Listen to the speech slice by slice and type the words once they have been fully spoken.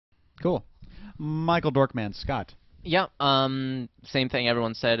Cool. Michael Dorkman, Scott. Yeah, same thing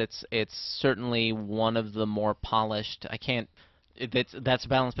everyone said. It's certainly one of the more polished. I can't. That's a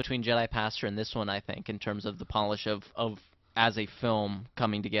balance between Jedi Pastor and this one, I think, in terms of the polish of as a film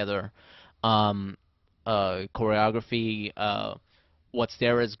coming together. Um, Choreography, what's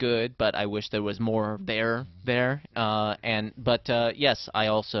there is good, but I wish there was more there. And but yes, I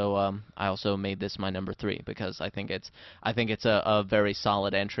also made this my number three because I think it's a very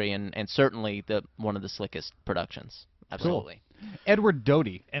solid entry and certainly the one of the slickest productions. Cool. Absolutely. Edward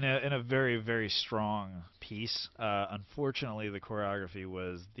Doty. In a very very strong piece. Unfortunately, the choreography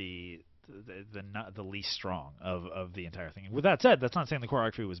was not the least strong of the entire thing. With that said, that's not saying the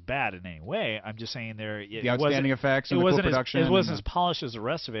choreography was bad in any way. I'm just saying The outstanding effects and the cool production. It wasn't as polished as the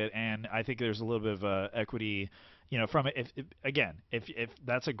rest of it, and I think there's a little bit of equity, from it. If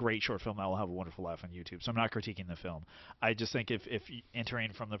that's a great short film that will have a wonderful life on YouTube. So I'm not critiquing the film. I just think if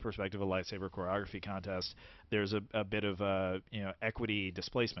entering from the perspective of a lightsaber choreography contest, there's a bit of equity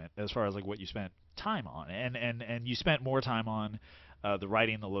displacement as far as like what you spent time on, and you spent more time on the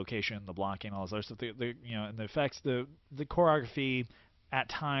writing, the location, the blocking, all this other stuff. And the effects, the choreography at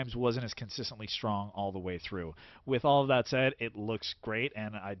times wasn't as consistently strong all the way through. With all of that said, it looks great,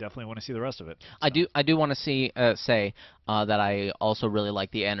 and I definitely want to see the rest of it. So. I do want to say that I also really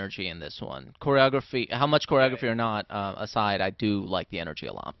like the energy in this one. Choreography, how much choreography or not aside, I do like the energy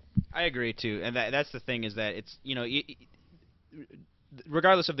a lot. I agree too, and that's the thing is that it's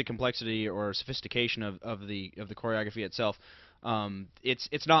regardless of the complexity or sophistication of the choreography itself.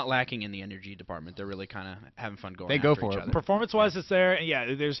 It's not lacking in the energy department. They're really kind of having fun going. They go after for each it. other. Performance-wise, it's there. And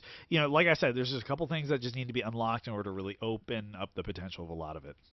yeah, there's like I said, there's just a couple things that just need to be unlocked in order to really open up the potential of a lot of it.